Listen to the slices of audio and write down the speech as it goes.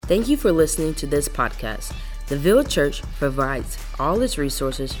Thank you for listening to this podcast. The Ville Church provides all its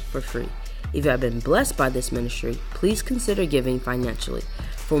resources for free. If you have been blessed by this ministry, please consider giving financially.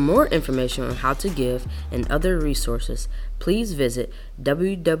 For more information on how to give and other resources, please visit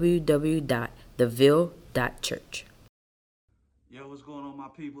www.theville.church. Yo, what's going on, my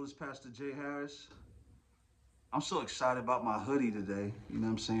people? It's Pastor Jay Harris. I'm so excited about my hoodie today. You know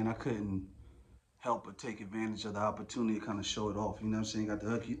what I'm saying? I couldn't help but take advantage of the opportunity to kind of show it off. You know what I'm saying? Got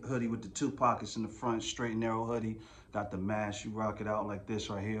the hoodie with the two pockets in the front, straight and narrow hoodie. Got the mask. You rock it out like this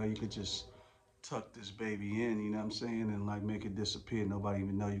right here. You could just tuck this baby in, you know what I'm saying? And like make it disappear. Nobody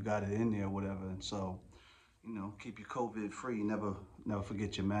even know you got it in there or whatever. And so, you know, keep you COVID free. Never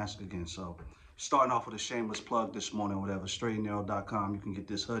forget your mask again. So starting off with a shameless plug this morning, whatever, straightandnarrow.com. You can get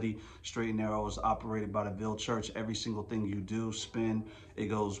this hoodie. Straight and Narrow is operated by the Ville Church. Every single thing you do, spend, it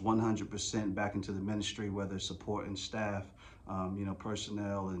goes 100% back into the ministry, whether it's supporting staff,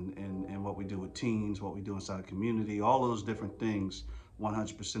 personnel, and what we do with teens, what we do inside the community, all those different things.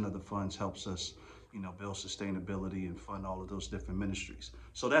 100% of the funds helps us, build sustainability and fund all of those different ministries.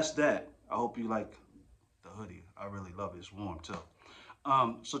 So that's that. I hope you like the hoodie. I really love it. It's warm too.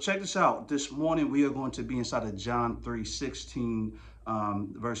 So check this out. This morning we are going to be inside of John 3:16,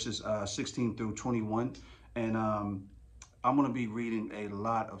 verses 16 through 21. And I'm going to be reading a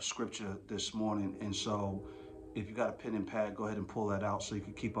lot of scripture this morning. And so if you got a pen and pad, go ahead and pull that out so you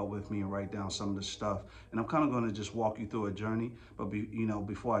can keep up with me and write down some of the stuff. And I'm kind of going to just walk you through a journey. But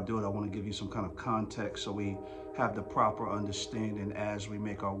before I do it, I want to give you some kind of context so we have the proper understanding as we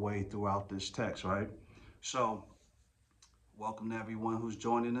make our way throughout this text, right? So welcome to everyone who's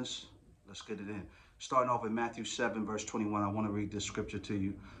joining us. Let's get it in. Starting off with Matthew 7, verse 21, I want to read this scripture to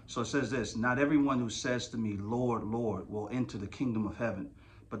you. So it says this: "Not everyone who says to me, 'Lord, Lord,' will enter the kingdom of heaven,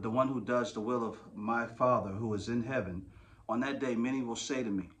 but the one who does the will of my Father who is in heaven. On that day, many will say to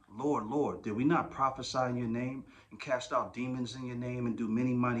me, 'Lord, Lord, did we not prophesy in your name and cast out demons in your name and do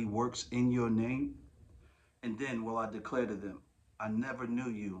many mighty works in your name?' And then will I declare to them, 'I never knew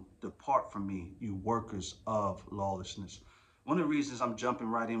you. Depart from me, you workers of lawlessness.'" One of the reasons I'm jumping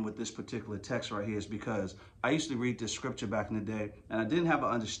right in with this particular text right here is because I used to read this scripture back in the day and I didn't have an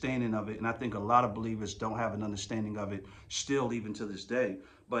understanding of it. And I think a lot of believers don't have an understanding of it still, even to this day.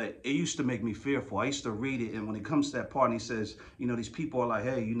 But it used to make me fearful. I used to read it. And when it comes to that part and he says, these people are like,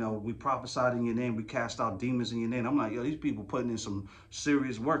 "Hey, we prophesied in your name. We cast out demons in your name." I'm like, yo, these people putting in some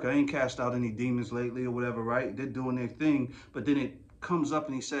serious work. I ain't cast out any demons lately or whatever, right? They're doing their thing. But then it comes up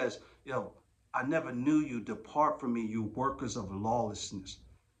and he says, yo, "I never knew you. Depart from me, you workers of lawlessness."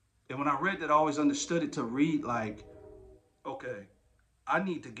 And when I read that, I always understood it to read like, okay, I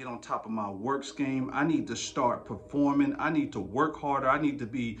need to get on top of my works game. I need to start performing. I need to work harder. I need to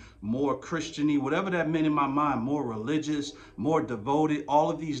be more Christian-y, whatever that meant in my mind, more religious, more devoted, all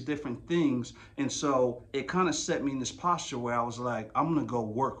of these different things. And so it kind of set me in this posture where I was like, I'm going to go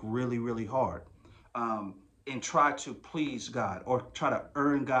work really, really hard. And try to please God or try to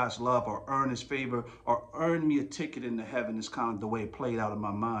earn God's love or earn his favor or earn me a ticket into heaven is kind of the way it played out in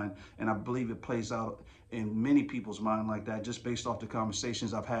my mind. And I believe it plays out in many people's mind like that, just based off the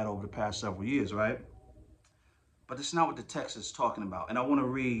conversations I've had over the past several years, right? But it's not what the text is talking about. And I want to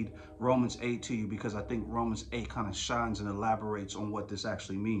read Romans 8 to you because I think Romans 8 kind of shines and elaborates on what this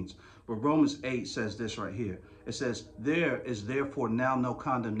actually means. But Romans 8 says this right here. It says, "There is therefore now no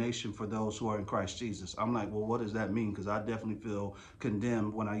condemnation for those who are in Christ Jesus." I'm like, well, what does that mean? Because I definitely feel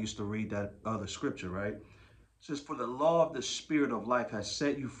condemned when I used to read that other scripture, right? It says, "For the law of the Spirit of life has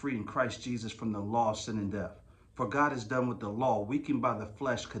set you free in Christ Jesus from the law of sin and death. For God has done what the law, weakened by the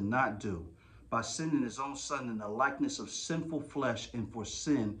flesh, could not do. By sending his own son in the likeness of sinful flesh, and for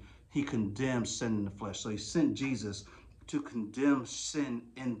sin, he condemned sin in the flesh." So he sent Jesus to condemn sin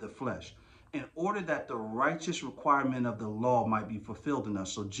in the flesh in order that the righteous requirement of the law might be fulfilled in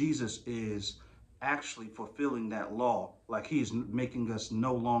us. So Jesus is actually fulfilling that law. Like he's making us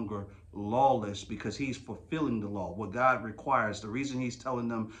no longer lawless because he's fulfilling the law. What God requires, the reason he's telling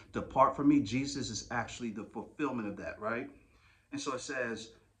them, "Depart from me," Jesus is actually the fulfillment of that, right? And so it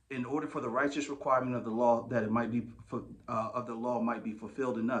says, in order for the righteous requirement of the law that it might be of the law might be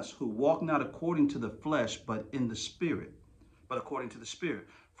fulfilled in us, who walk not according to the flesh, but in the Spirit, but according to the Spirit.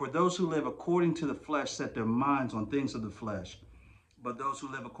 For those who live according to the flesh set their minds on things of the flesh, but those who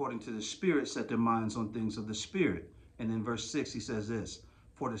live according to the Spirit set their minds on things of the Spirit. And in verse 6, he says this: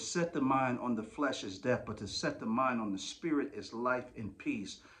 "For to set the mind on the flesh is death, but to set the mind on the Spirit is life and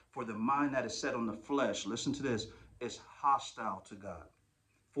peace. For the mind that is set on the flesh," listen to this, "is hostile to God.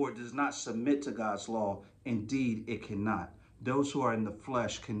 For it does not submit to God's law. Indeed, it cannot. Those who are in the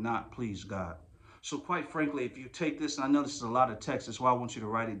flesh cannot please God. So quite frankly, if you take this, and I know this is a lot of text, that's why I want you to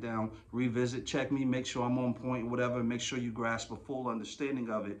write it down, revisit, check me, make sure I'm on point, whatever, make sure you grasp a full understanding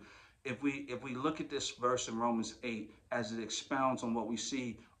of it. If we look at this verse in Romans 8 as it expounds on what we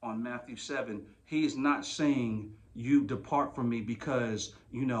see on Matthew 7, he is not saying you depart from me because,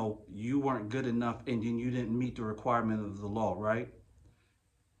 you weren't good enough and then you didn't meet the requirement of the law, right?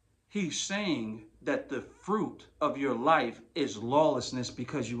 He's saying that the fruit of your life is lawlessness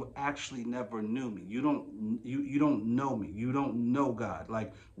because you actually never knew me. You don't know me. You don't know God.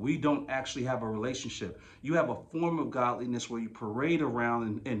 Like, we don't actually have a relationship. You have a form of godliness where you parade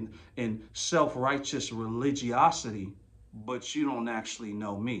around in self-righteous religiosity, but you don't actually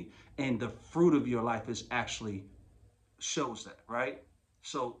know me. And the fruit of your life is actually shows that, right?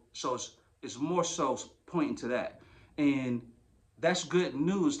 So it's more so pointing to that. And that's good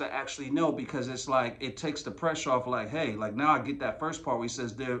news to actually know, because it's like it takes the pressure off. Like, hey, like, now I get that first part where he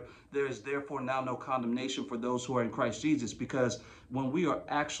says there is therefore now no condemnation for those who are in Christ Jesus, because when we are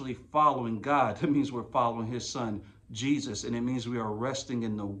actually following God, it means we're following his son Jesus, and it means we are resting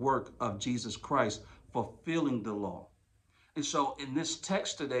in the work of Jesus Christ fulfilling the law. And so in this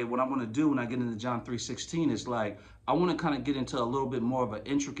text today, what I'm going to do when I get into John 3:16 is, like, I want to kind of get into a little bit more of an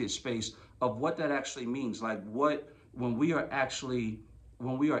intricate space of what that actually means. Like, when we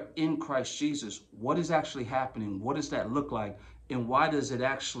are in Christ Jesus, what is actually happening? What does that look like? And why does it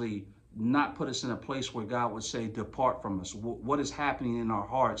actually not put us in a place where God would say, depart from us? What is happening in our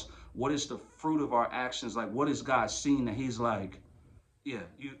hearts? What is the fruit of our actions? Like, what is God seeing that he's like, yeah,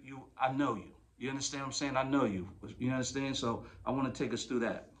 I know you. You understand what I'm saying? I know you. You understand? So I want to take us through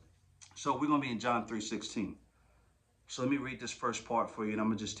that. So we're going to be in John 3:16. So let me read this first part for you, and I'm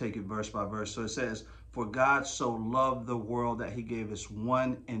going to just take it verse by verse. So it says, for God so loved the world that he gave his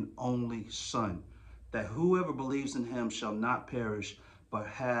one and only son, that whoever believes in him shall not perish, but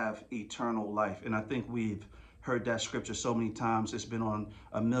have eternal life. And I think we've heard that scripture so many times. It's been on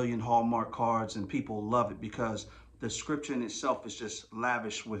a million Hallmark cards, and people love it because the scripture in itself is just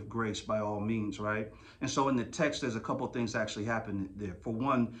lavish with grace by all means, right? And so in the text, there's a couple of things actually happening there. For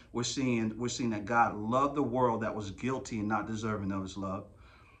one, we're seeing that God loved the world that was guilty and not deserving of his love.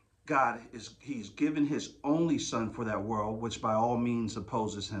 He's given his only son for that world, which by all means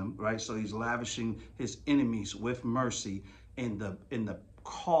opposes him, right? So he's lavishing his enemies with mercy, and the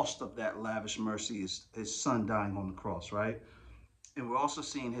cost of that lavish mercy is his son dying on the cross, right? And we're also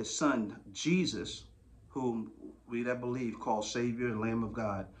seeing his son, Jesus, whom we that believe call Savior and Lamb of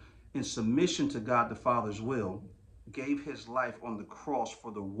God, in submission to God the Father's will, gave his life on the cross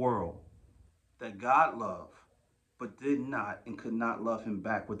for the world that God loved, but did not and could not love him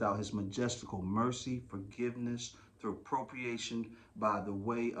back without his majestical mercy, forgiveness through appropriation by the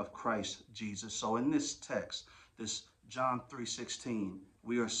way of Christ Jesus. So in this text, this John 3:16,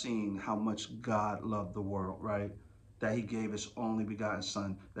 we are seeing how much God loved the world, right? That he gave his only begotten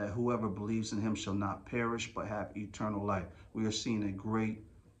son, that whoever believes in him shall not perish, but have eternal life. We are seeing a great,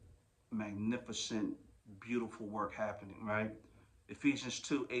 magnificent, beautiful work happening, right? Ephesians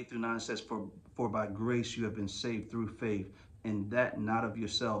 2:8-9 says, for by grace you have been saved through faith, and that not of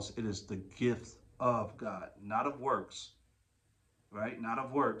yourselves. It is the gift of God, not of works, right? Not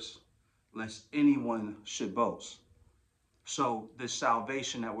of works, lest anyone should boast. So this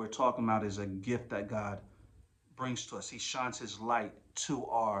salvation that we're talking about is a gift that God brings to us. He shines his light to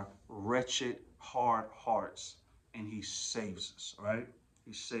our wretched, hard hearts, and he saves us, right?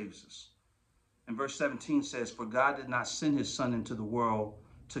 He saves us. And verse 17 says, for God did not send his son into the world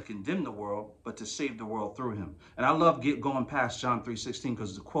to condemn the world, but to save the world through him. And I love going past John 3:16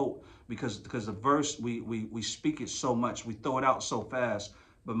 because the quote, because the verse, we speak it so much, we throw it out so fast,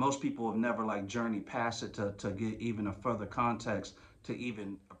 but most people have never like journeyed past it to get even a further context to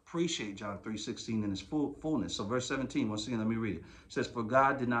even appreciate John 3:16 in its fullness. So verse 17, once again, let me read it. It says, for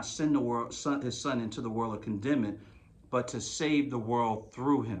God did not send his son into the world to condemn it, but to save the world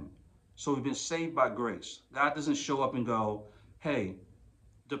through him. So we've been saved by grace. God doesn't show up and go, hey,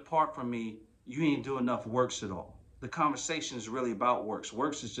 depart from me, you ain't do enough works at all. The conversation is really about works.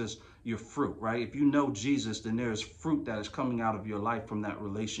 Works is just your fruit, right? If you know Jesus, then there's fruit that is coming out of your life from that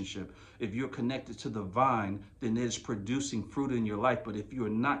relationship. If you're connected to the vine, then it's producing fruit in your life. But if you are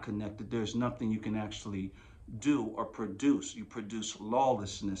not connected, there's nothing you can actually do or produce. You produce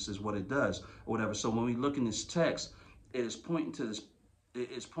lawlessness is what it does, or whatever. So when we look in this text, it is pointing to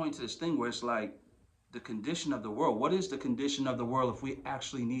this thing where it's like the condition of the world. What is the condition of the world if we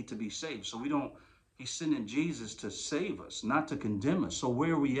actually need to be saved? So he's sending Jesus to save us, not to condemn us. So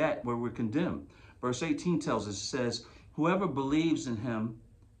where are we at where we're condemned? Verse 18 tells us, it says, whoever believes in him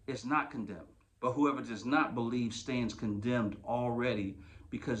is not condemned, but whoever does not believe stands condemned already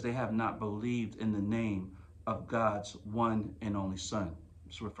because they have not believed in the name of God's one and only Son.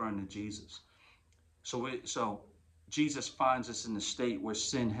 It's referring to Jesus. So Jesus finds us in a state where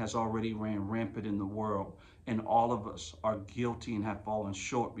sin has already ran rampant in the world, and all of us are guilty and have fallen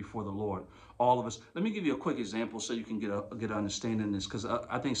short before the Lord. All of us. Let me give you a quick example so you can get an understanding of this, because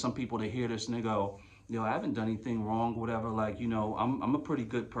I think some people, they hear this and they go, I haven't done anything wrong, whatever. Like, I'm a pretty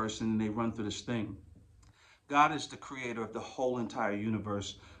good person, and they run through this thing. God is the creator of the whole entire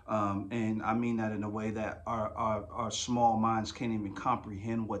universe. And I mean that in a way that our small minds can't even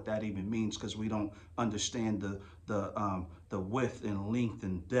comprehend what that even means, because we don't understand the width and length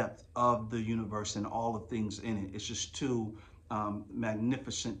and depth of the universe and all the things in it. It's just too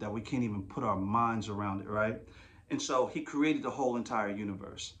magnificent that we can't even put our minds around it, right? And so he created the whole entire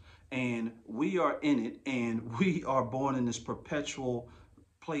universe. And we are in it, and we are born in this perpetual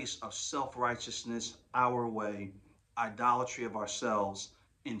place of self-righteousness, our way, idolatry of ourselves,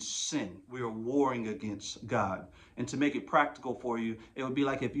 in sin. We are warring against God. And to make it practical for you, it would be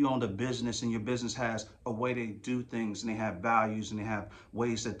like if you owned a business and your business has a way they do things, and they have values, and they have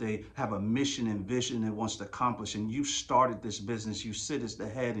ways that they have a mission and vision it wants to accomplish. And you started this business, you sit as the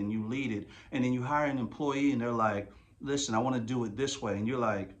head and you lead it. And then you hire an employee and they're like, listen, I want to do it this way. And you're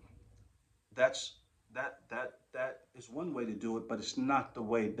like, that is one way to do it, but it's not the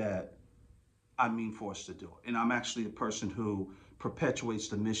way that I mean for us to do it. And I'm actually the person who perpetuates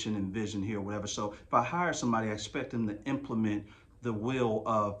the mission and vision here, or whatever. So if I hire somebody, I expect them to implement the will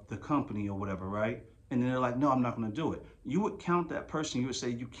of the company or whatever, right? And then they're like, no, I'm not going to do it. You would count that person. You would say,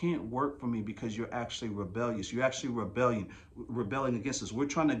 you can't work for me because you're actually rebellious. You're actually rebelling against us. We're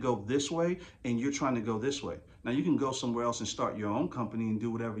trying to go this way, and you're trying to go this way. Now, you can go somewhere else and start your own company and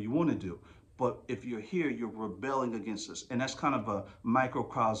do whatever you want to do. But if you're here, you're rebelling against us. And that's kind of a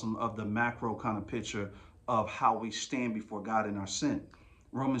microcosm of the macro kind of picture of how we stand before God in our sin.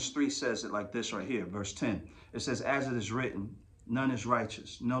 Romans 3 says it like this right here, verse 10. It says, as it is written, none is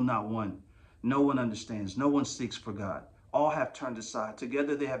righteous, no, not one. No one understands, no one seeks for God. All have turned aside.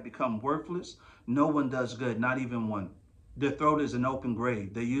 Together they have become worthless. No one does good, not even one. Their throat is an open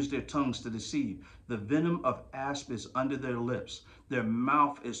grave. They use their tongues to deceive. The venom of asp is under their lips. Their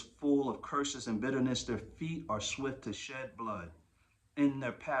mouth is full of curses and bitterness. Their feet are swift to shed blood. In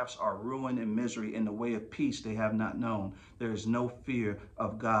their paths are ruin and misery. In the way of peace they have not known. There is no fear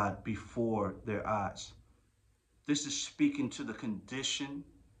of God before their eyes. This is speaking to the condition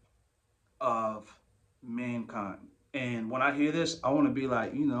of mankind. And when I hear this, I want to be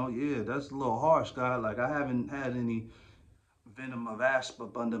like, yeah, that's a little harsh, God. Like, I haven't had any venom of asp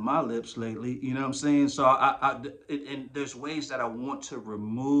up under my lips lately, you know what I'm saying? So and there's ways that I want to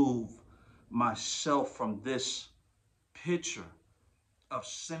remove myself from this picture of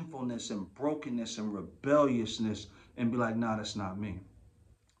sinfulness and brokenness and rebelliousness, and be like, nah, that's not me.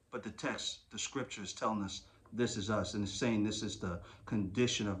 But the text, the scripture is telling us this is us, and it's saying this is the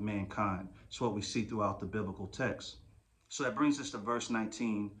condition of mankind. It's what we see throughout the biblical text. So that brings us to verse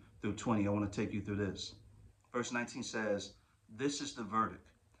 19 through 20. I want to take you through this. Verse 19 says, this is the verdict.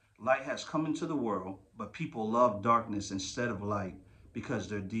 Light has come into the world, but people love darkness instead of light because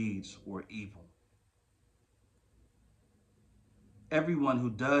their deeds were evil. Everyone who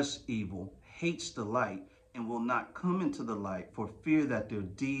does evil hates the light and will not come into the light for fear that their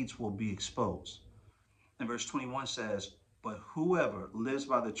deeds will be exposed. And verse 21 says, but whoever lives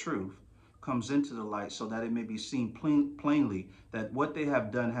by the truth comes into the light so that it may be seen plainly that what they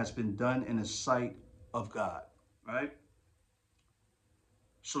have done has been done in the sight of God, right?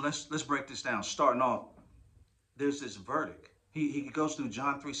 So let's break this down. Starting off, there's this verdict. He goes through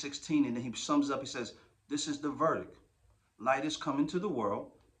John 3:16, and then he sums up. He says, this is the verdict. Light is come into the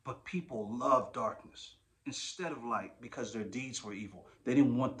world, but people love darkness instead of light because their deeds were evil. They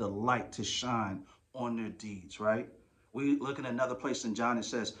didn't want the light to shine on their deeds, right? We look at another place in John. It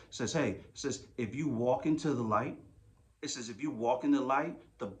says, if you walk into the light, if you walk in the light,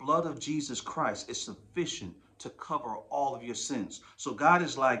 the blood of Jesus Christ is sufficient to cover all of your sins. So God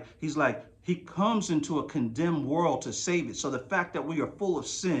is like, he comes into a condemned world to save it. So the fact that we are full of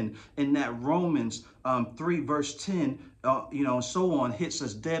sin, and that Romans 3 verse 10, and so on, hits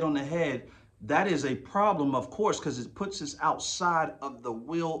us dead on the head. That is a problem, of course, because it puts us outside of the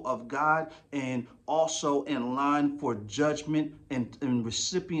will of God, and also in line for judgment and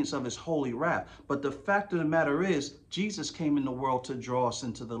recipients of his holy wrath. But the fact of the matter is, Jesus came in the world to draw us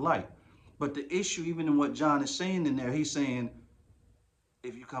into the light. But the issue, even in what John is saying in there, he's saying,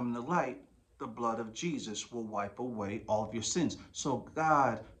 if you come in the light, the blood of Jesus will wipe away all of your sins. So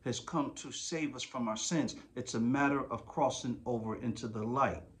God has come to save us from our sins. It's a matter of crossing over into the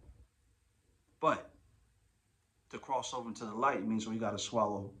light. But To cross over into the light means we got to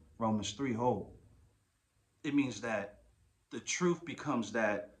swallow Romans 3 whole. It means that the truth becomes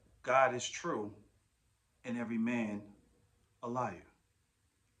that God is true and every man a liar.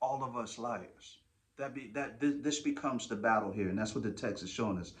 All of us liars. This becomes the battle here, and that's what the text is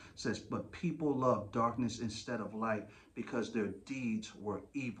showing us. It says, but people love darkness instead of light because their deeds were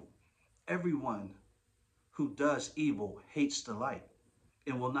evil. Everyone who does evil hates the light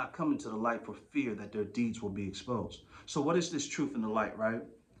and will not come into the light for fear that their deeds will be exposed. So what is this truth in the light, right?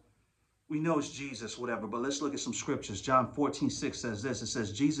 We know it's Jesus, whatever, but let's look at some scriptures. John 14:6 says this. It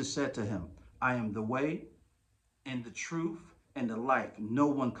says, Jesus said to him, I am the way and the truth and the life. No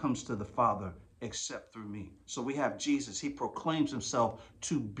one comes to the Father except through me. So we have Jesus. He proclaims himself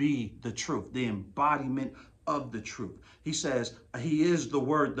to be the truth, the embodiment of the truth. He says he is the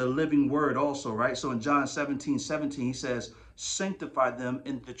word, the living word also, right? So in John 17:17, he says, sanctify them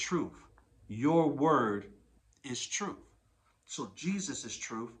in the truth. Your word is truth. So Jesus is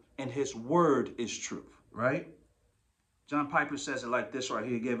truth and his word is truth, right? John Piper says it like this right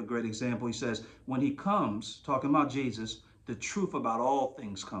here. He gave a great example. He says, when he comes, talking about Jesus, the truth about all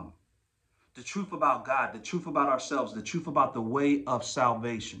things come. The truth about God, the truth about ourselves, the truth about the way of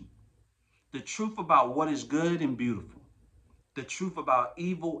salvation, the truth about what is good and beautiful, the truth about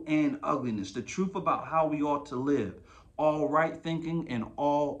evil and ugliness, the truth about how we ought to live. All right thinking and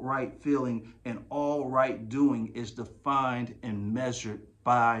all right feeling and all right doing is defined and measured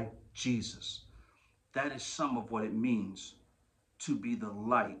by Jesus. That is some of what it means to be the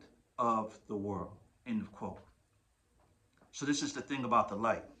light of the world. End of quote. So this is the thing about the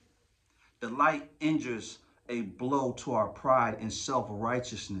light. The light injures a blow to our pride and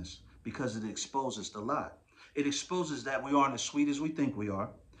self-righteousness because it exposes the lie. It exposes that we aren't as sweet as we think we are.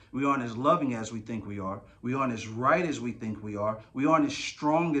 We aren't as loving as we think we are. We aren't as right as we think we are. We aren't as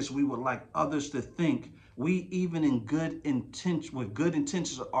strong as we would like others to think. We, even in good intention, with good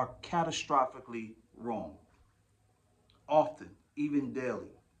intentions, are catastrophically wrong. Often, even daily.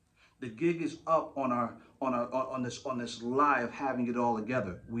 The gig is up on this lie of having it all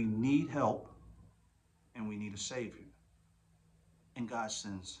together. We need help and we need a savior. And God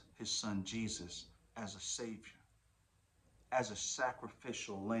sends his son Jesus as a savior, as a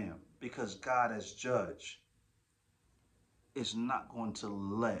sacrificial lamb, because God as judge is not going to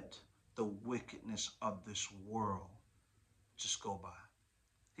let the wickedness of this world just go by.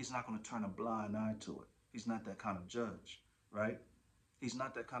 He's not going to turn a blind eye to it. He's not that kind of judge, right? He's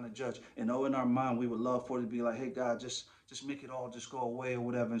not that kind of judge. And oh, in our mind, we would love for it to be like, hey, God, just make it all just go away or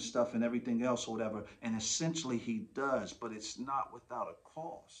whatever and stuff and everything else or whatever. And essentially he does, but it's not without a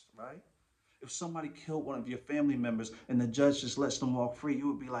cost, right? If somebody killed one of your family members and the judge just lets them walk free, you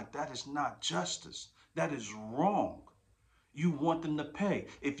would be like, that is not justice. That is wrong. You want them to pay.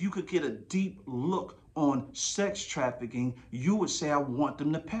 If you could get a deep look on sex trafficking, you would say, I want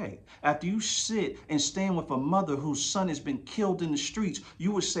them to pay. After you sit and stand with a mother whose son has been killed in the streets,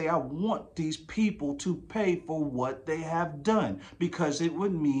 you would say, I want these people to pay for what they have done, because it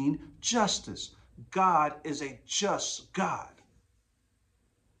would mean justice. God is a just God.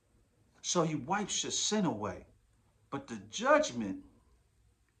 So he wipes your sin away. But the judgment,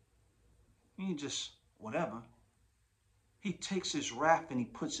 he ain't just whatever. He takes his wrath and he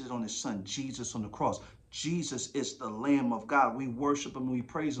puts it on his son, Jesus, on the cross. Jesus is the Lamb of God. We worship him and we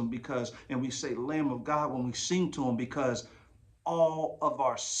praise him because, and we say Lamb of God when we sing to him, because all of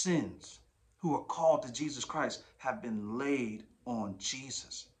our sins who are called to Jesus Christ have been laid on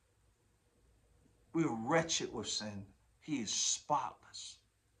Jesus. We are wretched with sin. He is spotless.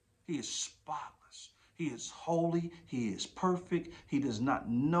 He is spotless. He is holy. He is perfect. He does not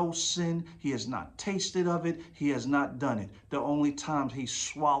know sin. He has not tasted of it. He has not done it. The only time he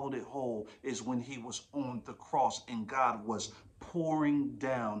swallowed it whole is when he was on the cross and God was pouring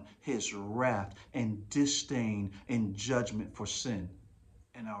down his wrath and disdain and judgment for sin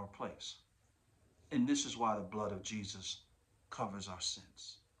in our place. And this is why the blood of Jesus covers our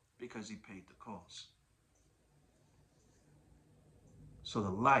sins, because he paid the cost. So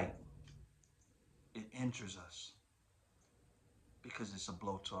the light, it injures us because it's a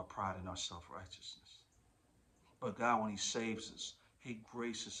blow to our pride and our self-righteousness. But God, when he saves us, he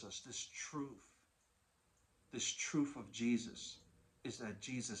graces us. This truth of Jesus is that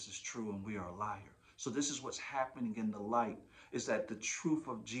Jesus is true and we are a liar. So this is what's happening in the light, is that the truth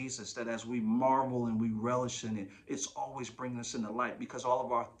of Jesus, that as we marvel and we relish in it, it's always bringing us in the light, because all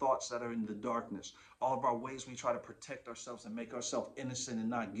of our thoughts that are in the darkness, all of our ways we try to protect ourselves and make ourselves innocent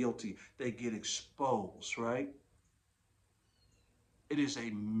and not guilty, they get exposed, right? It is a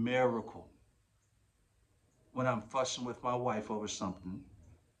miracle when I'm fussing with my wife over something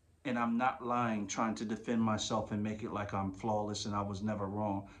And I'm not lying, trying to defend myself and make it like I'm flawless and I was never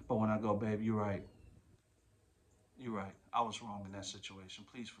wrong. But when I go, babe, you're right. You're right. I was wrong in that situation.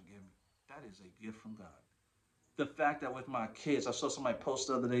 Please forgive me. That is a gift from God. The fact that with my kids, I saw somebody post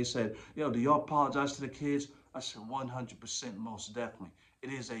the other day said, yo, do y'all apologize to the kids? I said 100% most definitely.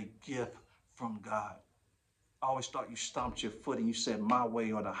 It is a gift from God. I always thought you stomped your foot and you said my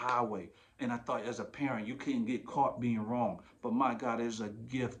way or the highway. And I thought as a parent, you couldn't get caught being wrong. But my God, it is a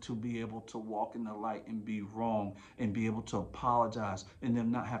gift to be able to walk in the light and be wrong and be able to apologize and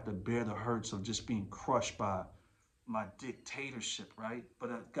then not have to bear the hurts of just being crushed by my dictatorship, right?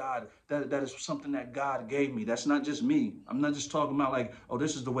 But God, that is something that God gave me. That's not just me. I'm not just talking about like, oh,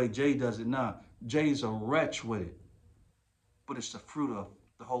 this is the way Jay does it. Nah, Jay's a wretch with it. But it's the fruit of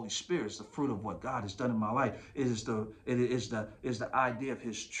the Holy Spirit. It's the fruit of what God has done in my life. It is the idea of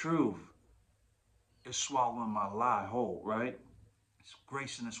His truth. It's swallowing my lie whole, right? It's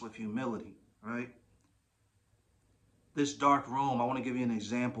gracing us with humility, right? This dark room, I want to give you an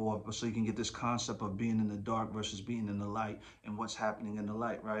example of so you can get this concept of being in the dark versus being in the light and what's happening in the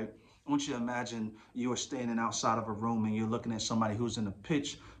light, right? I want you to imagine you are standing outside of a room and you're looking at somebody who's in a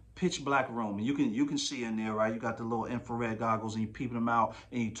pitch black room, and you can see in there, right? You got the little infrared goggles and you peeping them out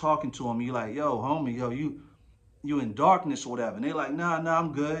and you talking to them. You like, yo, homie, yo, you in darkness or whatever. And they're like, nah,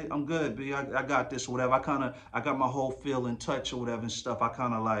 I'm good, B. I got this or whatever. I got my whole feel in touch or whatever and stuff.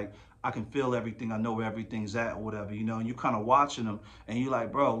 I can feel everything. I know where everything's at or whatever, you know, and you kind of watching them and you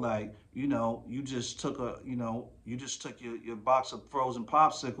like, bro, like, you know, you just took your box of frozen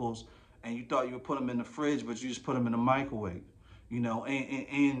popsicles and you thought you would put them in the fridge, but you just put them in the microwave. You know,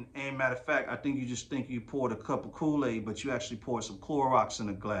 and matter of fact, I think you just think you poured a cup of Kool-Aid, but you actually poured some Clorox in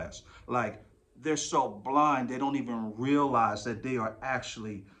a glass. Like, they're so blind, they don't even realize that they are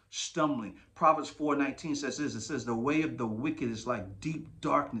actually stumbling. Proverbs 4:19 says this, it says, the way of the wicked is like deep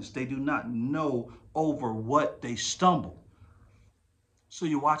darkness. They do not know over what they stumble. So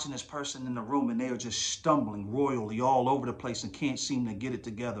you're watching this person in the room and they are just stumbling royally all over the place and can't seem to get it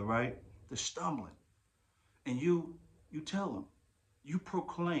together, right? They're stumbling. And you tell them, you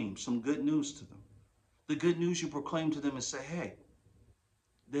proclaim some good news to them. The good news you proclaim to them is say, hey,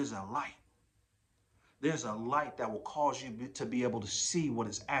 there's a light. There's a light that will cause you to be able to see what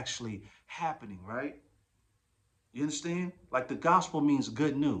is actually happening, right? You understand? Like the gospel means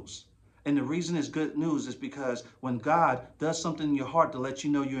good news. And the reason it's good news is because when God does something in your heart to let you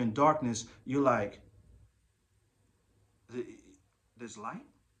know you're in darkness, you're like, there's light?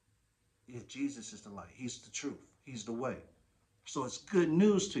 Yeah, Jesus is the light. He's the truth. He's the way. So it's good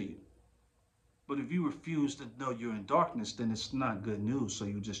news to you. But if you refuse to know you're in darkness, then it's not good news. So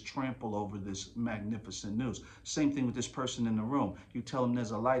you just trample over this magnificent news. Same thing with this person in the room. You tell them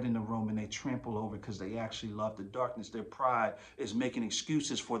there's a light in the room and they trample over it because they actually love the darkness. Their pride is making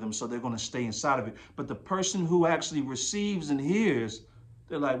excuses for them, so they're going to stay inside of it. But the person who actually receives and hears,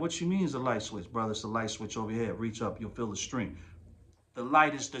 they're like, what you mean is a light switch, brother? It's a light switch over here. Reach up, you'll feel the string. The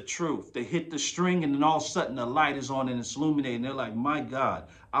light is the truth. They hit the string and then all of a sudden the light is on and it's illuminating. They're like, my God,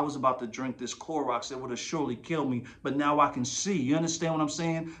 I was about to drink this Clorox. It would have surely killed me, but now I can see. You understand what I'm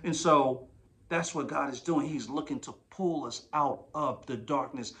saying? And so that's what God is doing. He's looking to pull us out of the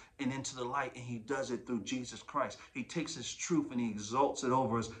darkness and into the light, and He does it through Jesus Christ. He takes His truth and He exalts it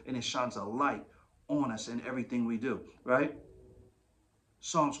over us, and it shines a light on us in everything we do, right?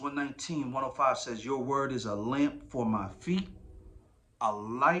 Psalms 119, 105 says, your word is a lamp for my feet, a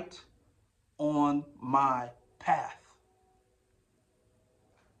light on my path.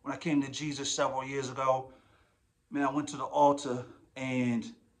 When I came to Jesus several years ago, man, I went to the altar and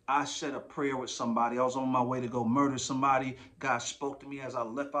I said a prayer with somebody. I was on my way to go murder somebody. God spoke to me as I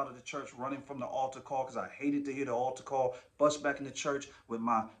left out of the church, running from the altar call because I hated to hear the altar call. Bust back in the church with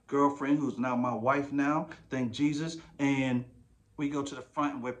my girlfriend, who's now my wife now, thank Jesus. And we go to the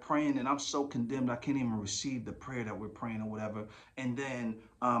front and we're praying, and I'm so condemned I can't even receive the prayer that we're praying or whatever. And then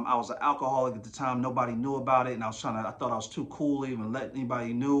I was an alcoholic at the time. Nobody knew about it, and I thought I was too cool to even let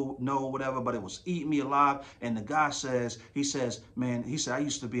anybody know whatever, but it was eating me alive. And the guy says, man, I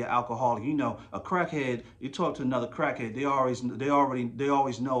used to be an alcoholic. You know, a crackhead, you talk to another crackhead, they always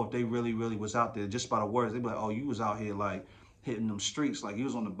know if they really was out there just by the words. They be like, oh, you was out here like hitting them streets, like he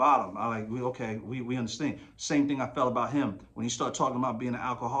was on the bottom. We understand. Same thing I felt about him. When he started talking about being an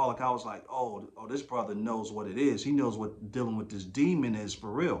alcoholic, I was like, oh, this brother knows what it is. He knows what dealing with this demon is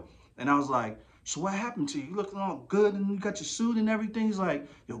for real. And I was like, so what happened to you? You looking all good and you got your suit and everything? He's like,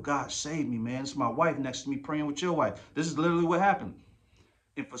 yo, God saved me, man. It's my wife next to me praying with your wife. This is literally what happened.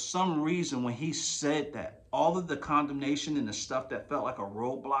 And for some reason, when he said that, all of the condemnation and the stuff that felt like a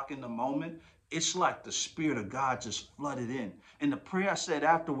roadblock in the moment, it's like the Spirit of God just flooded in. And the prayer I said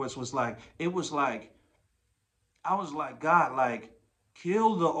afterwards was like, it was like, I was like, God, like,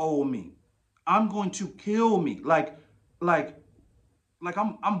 kill the old me. I'm going to kill me. Like, like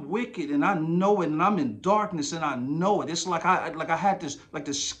I'm wicked and I know it, and I'm in darkness and I know it. It's like I had this, like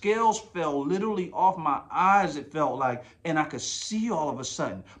the scales fell literally off my eyes, it felt like, and I could see all of a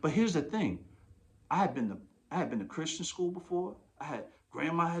sudden. But here's the thing. I had been to Christian school before.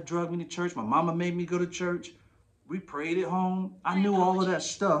 Grandma had drugged me to church. My mama made me go to church. We prayed at home. I knew all of that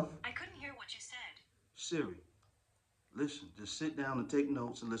stuff. I couldn't hear what you said. Siri, listen, just sit down and take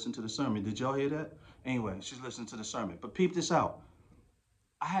notes and listen to the sermon. Did y'all hear that? Anyway, she's listening to the sermon. But peep this out.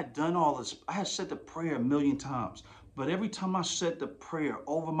 I had done all this. I had said the prayer a million times. But every time I said the prayer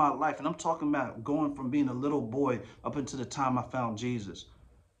over my life, and I'm talking about going from being a little boy up until the time I found Jesus,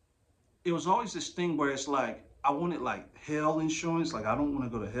 it was always this thing where it's like, I wanted like hell insurance. Like, I don't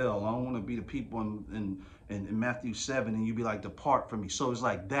want to go to hell. I don't want to be the people in Matthew 7 and you be like, depart from me. So it was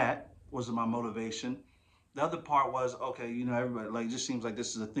like, that was my motivation. The other part was, okay, you know, everybody, like, it just seems like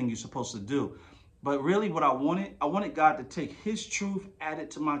this is a thing you're supposed to do. But really what I wanted God to take his truth, add it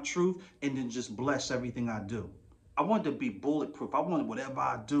to my truth, and then just bless everything I do. I wanted to be bulletproof. I wanted whatever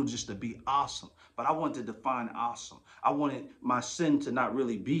I do just to be awesome. But I wanted to define awesome. I wanted my sin to not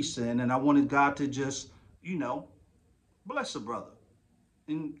really be sin. And I wanted God to just, you know, bless a brother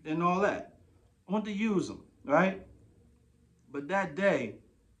and all that. I wanted to use him, right? But that day,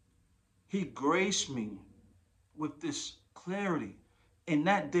 he graced me with this clarity. And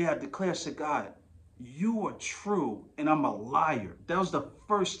that day I declared, said, God, you are true and I'm a liar. That was the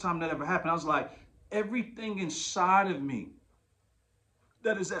first time that ever happened. I was like, everything inside of me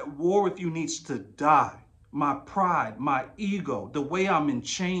that is at war with you needs to die. My pride, my ego, the way I'm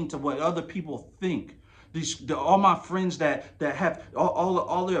enchained to what other people think. All my friends that have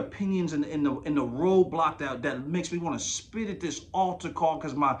all their opinions in the roadblock that makes me want to spit at this altar call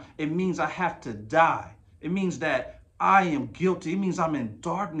because it means I have to die. It means that I am guilty. It means I'm in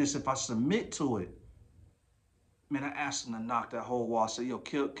darkness if I submit to it. Man, I asked him to knock that whole wall. I said, yo,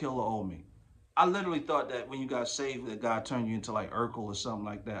 kill the old me. I literally thought that when you got saved, that God turned you into like Urkel or something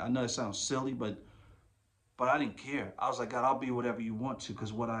like that. I know it sounds silly, but I didn't care. I was like, God, I'll be whatever you want to,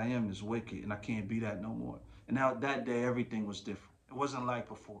 because what I am is wicked and I can't be that no more. And now that day, everything was different. It wasn't like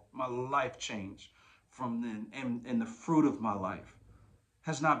before. My life changed from then, and the fruit of my life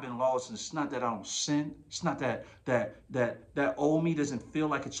has not been lost. And it's not that I don't sin. It's not that old me doesn't feel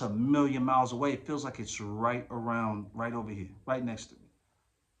like it's a million miles away. It feels like it's right over here, right next to me.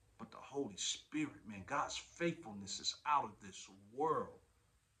 But the Holy Spirit, man, God's faithfulness is out of this world.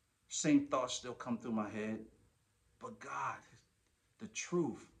 Same thoughts still come through my head. But God, the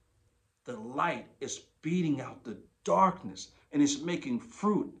truth, the light is beating out the darkness and it's making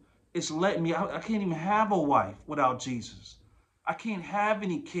fruit. It's letting me out. I can't even have a wife without Jesus. I can't have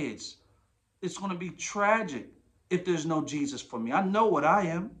any kids. It's going to be tragic if there's no Jesus for me. I know what I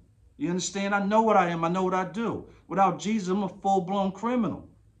am. You understand? I know what I am. I know what I do. Without Jesus, I'm a full-blown criminal.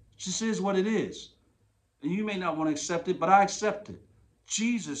 It just is what it is. And you may not want to accept it, but I accept it.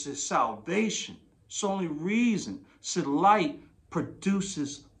 Jesus is salvation. It's the only reason. So light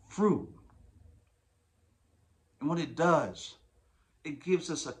produces fruit. And what it does, it gives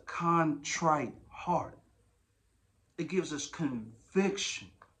us a contrite heart. It gives us conviction.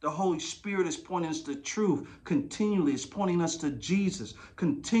 The Holy Spirit is pointing us to truth. Continually, it's pointing us to Jesus.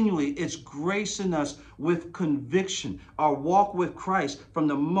 Continually, it's gracing us with conviction. Our walk with Christ, from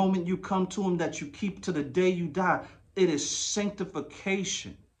the moment you come to him that you keep to the day you die, it is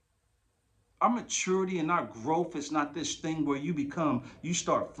sanctification. Our maturity and our growth is not this thing where you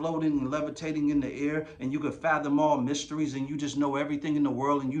start floating and levitating in the air and you can fathom all mysteries and you just know everything in the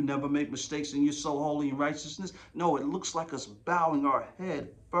world and you never make mistakes and you're so holy in righteousness. No, it looks like us bowing our head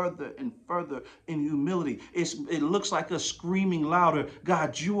further and further in humility. It looks like us screaming louder,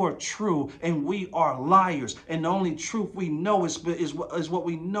 God, you are true and we are liars. And the only truth we know is what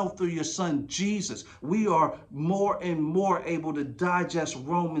we know through your son, Jesus. We are more and more able to digest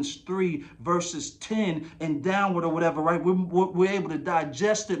Romans 3 verses 10 and downward or whatever, right? We're able to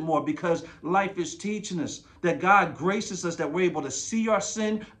digest it more because life is teaching us that God graces us, that we're able to see our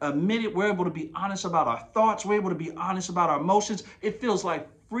sin, admit it. We're able to be honest about our thoughts. We're able to be honest about our emotions. It feels like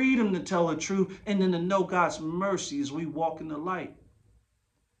freedom to tell the truth and then to know God's mercy as we walk in the light.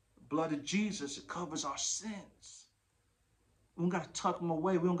 The blood of Jesus, it covers our sins. We don't got to tuck them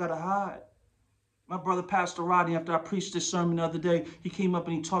away. We don't got to hide. My brother, Pastor Rodney, after I preached this sermon the other day, he came up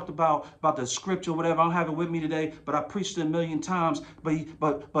and he talked about the scripture, whatever. I don't have it with me today, but I preached it a million times.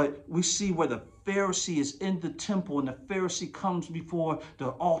 But we see where the Pharisee is in the temple, and the Pharisee comes before the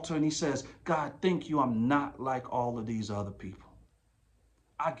altar and he says, God, thank you, I'm not like all of these other people.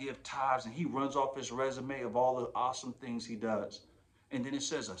 I give tithes, and he runs off his resume of all the awesome things he does. And then it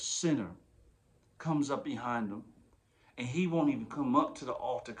says a sinner comes up behind him. And he won't even come up to the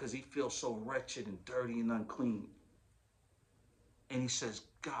altar because he feels so wretched and dirty and unclean. And he says,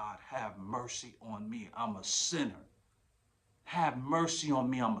 God, have mercy on me. I'm a sinner. Have mercy on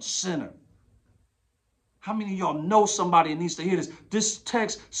me. I'm a sinner. How many of y'all know somebody that needs to hear this? This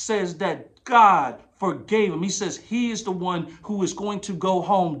text says that God forgave him. He says he is the one who is going to go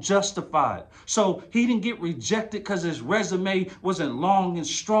home justified. So he didn't get rejected because his resume wasn't long and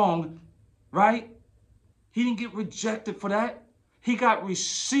strong, right? He didn't get rejected for that. He got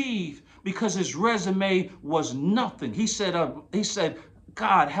received because his resume was nothing. He said,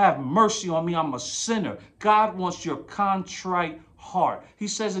 God, have mercy on me. I'm a sinner. God wants your contrite heart. He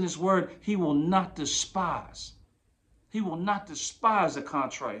says in his word, he will not despise. He will not despise a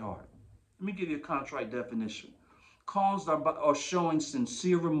contrite heart. Let me give you a contrite definition. Caused are showing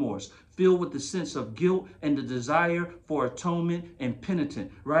sincere remorse, filled with the sense of guilt and the desire for atonement and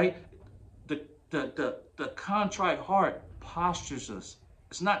penitent, right? The contrite heart postures us.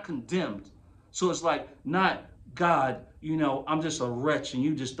 It's not condemned. So it's like not God, I'm just a wretch and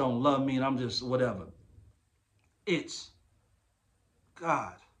you just don't love me and I'm just whatever. It's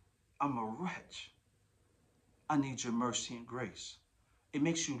God, I'm a wretch. I need your mercy and grace. It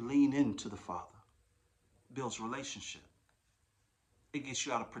makes you lean into the Father. Builds relationship. It gets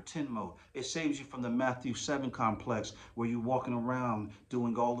you out of pretend mode. It saves you from the Matthew 7 complex where you're walking around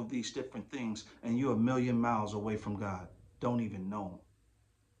doing all of these different things and you're a million miles away from God. Don't even know him.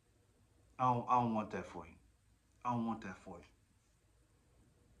 I don't want that for you. I don't want that for you.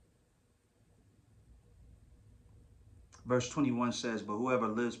 Verse 21 says, but whoever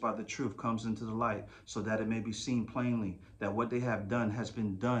lives by the truth comes into the light so that it may be seen plainly that what they have done has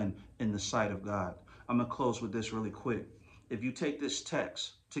been done in the sight of God. I'm going to close with this really quick. If you take this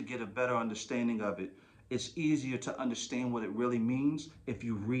text to get a better understanding of it, it's easier to understand what it really means if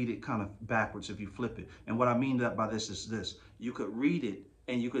you read it kind of backwards, if you flip it. And what I mean by this is this. You could read it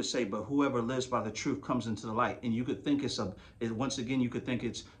and you could say, but whoever lives by the truth comes into the light. And you could think once again, you could think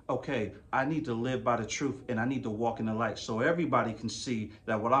it's, okay, I need to live by the truth and I need to walk in the light so everybody can see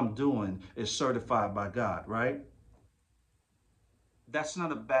that what I'm doing is certified by God, right? That's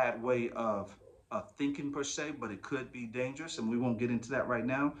not a bad way of thinking per se, but it could be dangerous, and we won't get into that right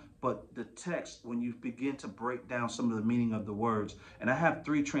now. But the text, when you begin to break down some of the meaning of the words, and I have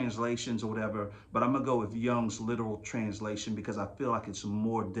 3 translations or whatever, but I'm gonna go with Young's literal translation because I feel like it's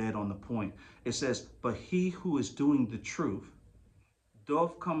more dead on the point. It says, but he who is doing the truth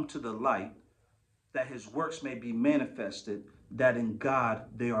doth come to the light, that his works may be manifested, that in God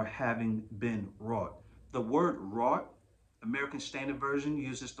they are having been wrought. The word wrought, American Standard Version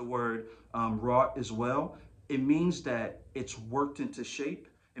uses the word wrought as well. It means that it's worked into shape.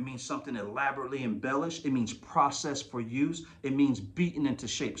 It means something elaborately embellished. It means processed for use. It means beaten into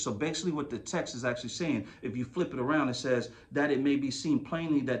shape. So basically what the text is actually saying, if you flip it around, it says that it may be seen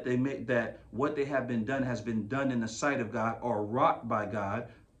plainly that what they have been done has been done in the sight of God or wrought by God.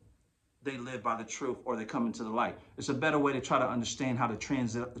 They live by the truth or they come into the light. It's a better way to try to understand how the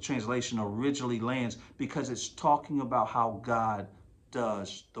translation originally lands because it's talking about how God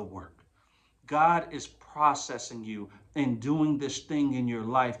does the work. God is processing you and doing this thing in your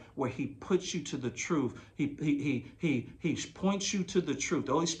life where he puts you to the truth. He points you to the truth.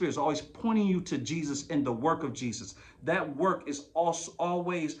 The Holy Spirit is always pointing you to Jesus and the work of Jesus. That work is also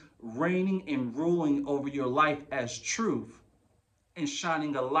always reigning and ruling over your life as truth and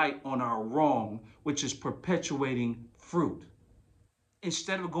shining a light on our wrong, which is perpetuating fruit.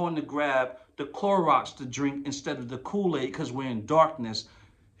 Instead of going to grab the Clorox to drink instead of the Kool-Aid because we're in darkness,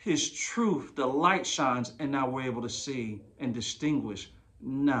 his truth, the light shines, and now we're able to see and distinguish.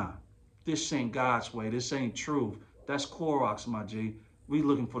 Nah, this ain't God's way. This ain't truth. That's Clorox, my G. We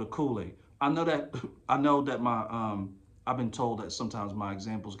looking for the Kool-Aid. I know that my I've been told that sometimes my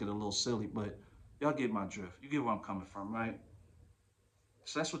examples get a little silly, but y'all get my drift. You get where I'm coming from, right?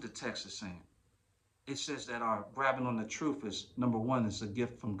 So that's what the text is saying. It says that our grabbing on the truth is, number one, it's a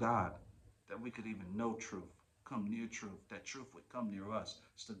gift from God, that we could even know truth, come near truth, that truth would come near us.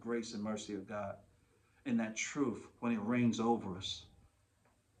 It's the grace and mercy of God. And that truth, when it reigns over us,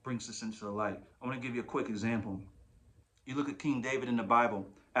 brings us into the light. I want to give you a quick example. You look at King David in the Bible,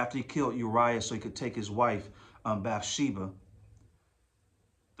 after he killed Uriah so he could take his wife, Bathsheba,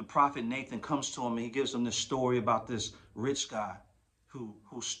 the prophet Nathan comes to him and he gives him this story about this rich guy who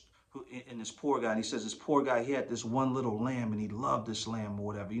and this poor guy. And he says this poor guy, he had this one little lamb and he loved this lamb or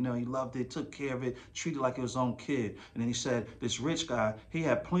whatever. You know, he loved it, took care of it, treated it like it was his own kid. And then he said this rich guy, he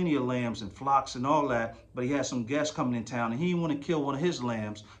had plenty of lambs and flocks and all that, but he had some guests coming in town and he didn't want to kill one of his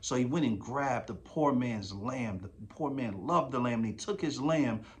lambs. So he went and grabbed the poor man's lamb. The poor man loved the lamb and he took his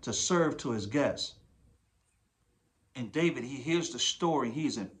lamb to serve to his guests. And David, he hears the story,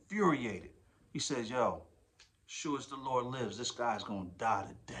 he's infuriated. He says, yo, sure as the Lord lives, this guy's going to die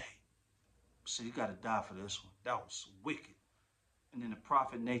today. So you got to die for this one. That was wicked. And then the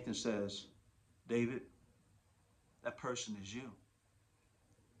prophet Nathan says, David, that person is you.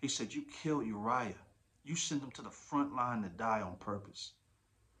 He said, you killed Uriah. You sent him to the front line to die on purpose.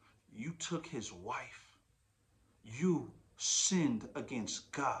 You took his wife. You sinned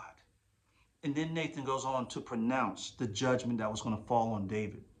against God. And then Nathan goes on to pronounce the judgment that was going to fall on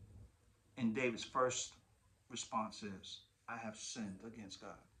David. And David's first response is, I have sinned against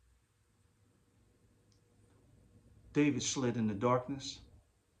God. David slid in the darkness.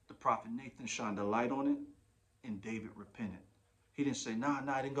 The prophet Nathan shined a light on it, and David repented. He didn't say, nah,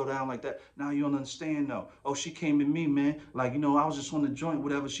 it didn't go down like that. Nah, you don't understand, though. Oh, she came at me, man. Like, you know, I was just on the joint,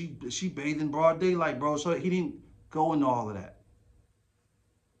 whatever. She bathed in broad daylight, bro. So he didn't go into all of that.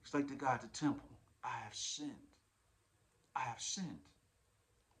 It's like the guy at the temple. I have sinned. I have sinned.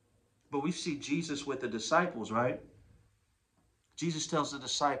 But we see Jesus with the disciples, right? Jesus tells the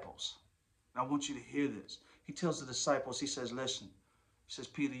disciples, and I want you to hear this. He tells the disciples, he says, listen, he says,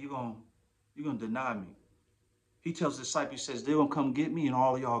 Peter, you're gonna deny me. He tells the disciples, he says, they're going to come get me and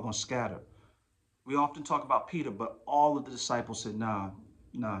all of y'all are going to scatter. We often talk about Peter, but all of the disciples said, nah,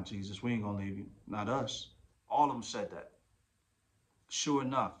 Jesus, we ain't going to leave you. Not us. All of them said that. Sure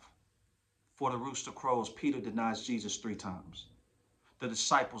enough, before the rooster crows, Peter denies Jesus 3 times. The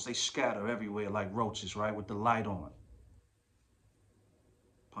disciples, they scatter everywhere like roaches, right, with the light on.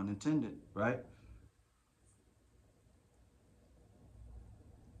 Pun intended, right?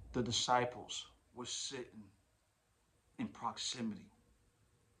 The disciples were sitting in proximity.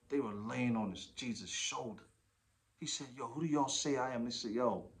 They were laying on Jesus' shoulder. He said, yo, who do y'all say I am? They said,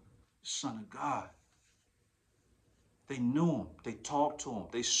 yo, the Son of God. They knew him. They talked to him.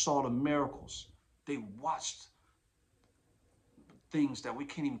 They saw the miracles. They watched things that we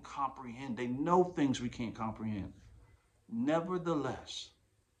can't even comprehend. They know things we can't comprehend. Nevertheless,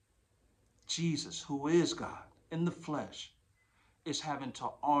 Jesus, who is God in the flesh, is having to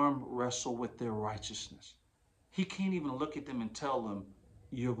arm wrestle with their righteousness. He can't even look at them and tell them,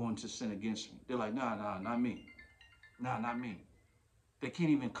 you're going to sin against me. They're like, nah, not me. Nah, not me. They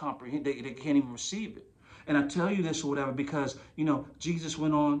can't even comprehend. They can't even receive it. And I tell you this or whatever because, you know, Jesus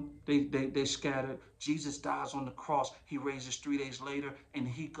went on, they scattered. Jesus dies on the cross. He raises 3 days later, and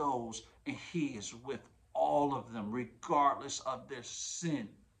he goes, and he is with all of them, regardless of their sin.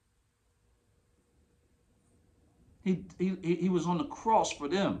 He was on the cross for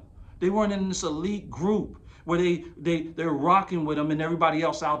them. They weren't in this elite group where they're rocking with him and everybody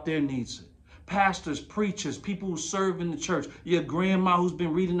else out there needs it. Pastors, preachers, people who serve in the church, your grandma who's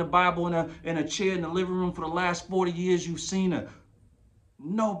been reading the Bible in a chair in the living room for the last 40 years, you've seen her.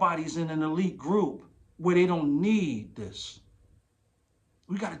 Nobody's in an elite group where they don't need this.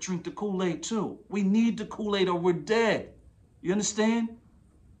 We got to drink the Kool-Aid too. We need the Kool-Aid or we're dead. You understand?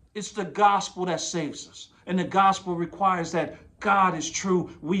 It's the gospel that saves us. And the gospel requires that God is true,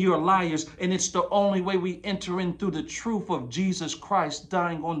 we are liars, and it's the only way we enter in through the truth of Jesus Christ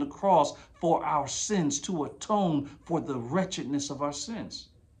dying on the cross for our sins to atone for the wretchedness of our sins.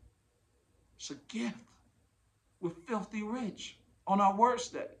 It's a gift. We're filthy rich on our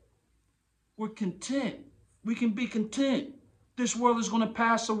worst day. We're content. We can be content. This world is going to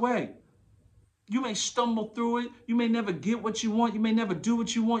pass away. You may stumble through it. You may never get what you want. You may never do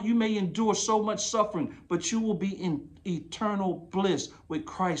what you want. You may endure so much suffering, but you will be in eternal bliss with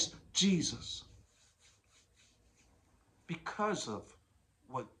Christ Jesus. Because of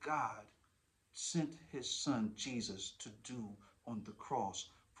what God sent his son Jesus to do on the cross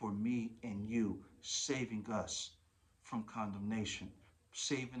for me and you, saving us from condemnation,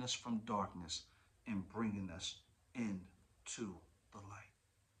 saving us from darkness, and bringing us into the light.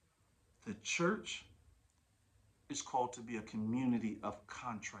 The church is called to be a community of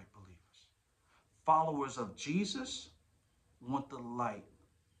contrite believers. Followers of Jesus want the light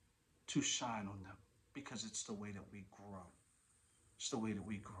to shine on them because it's the way that we grow. It's the way that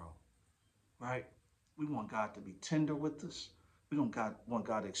we grow, right? We want God to be tender with us. We don't want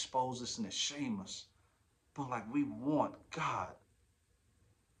God to expose us and to shame us. But like we want God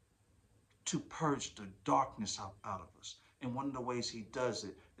to purge the darkness out of us And one of the ways he does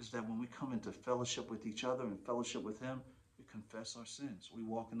it is that when we come into fellowship with each other and fellowship with him, we confess our sins. We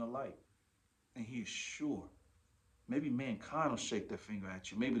walk in the light. And he is sure. Maybe mankind will shake their finger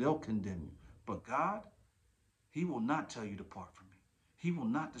at you. Maybe they'll condemn you. But God, he will not tell you to depart from me. He will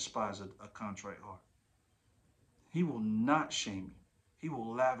not despise a contrite heart. He will not shame you. He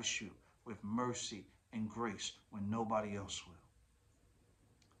will lavish you with mercy and grace when nobody else will.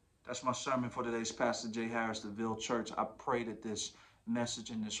 That's my sermon for today's Pastor Jay Harris, the Ville Church. I pray that this message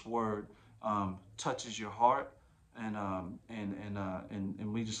and this word touches your heart, and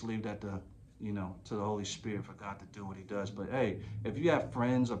we just leave that to the Holy Spirit for God to do what he does. But hey, if you have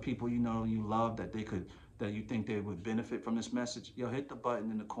friends or people you love that you think they would benefit from this message, hit the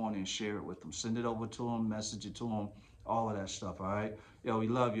button in the corner and share it with them. Send it over to them, message it to them, all of that stuff, all right? We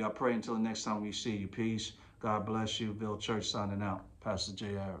love you. I pray until the next time we see you. Peace. God bless you. Ville Church signing out. Pastor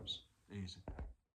Jay Harris. Easy.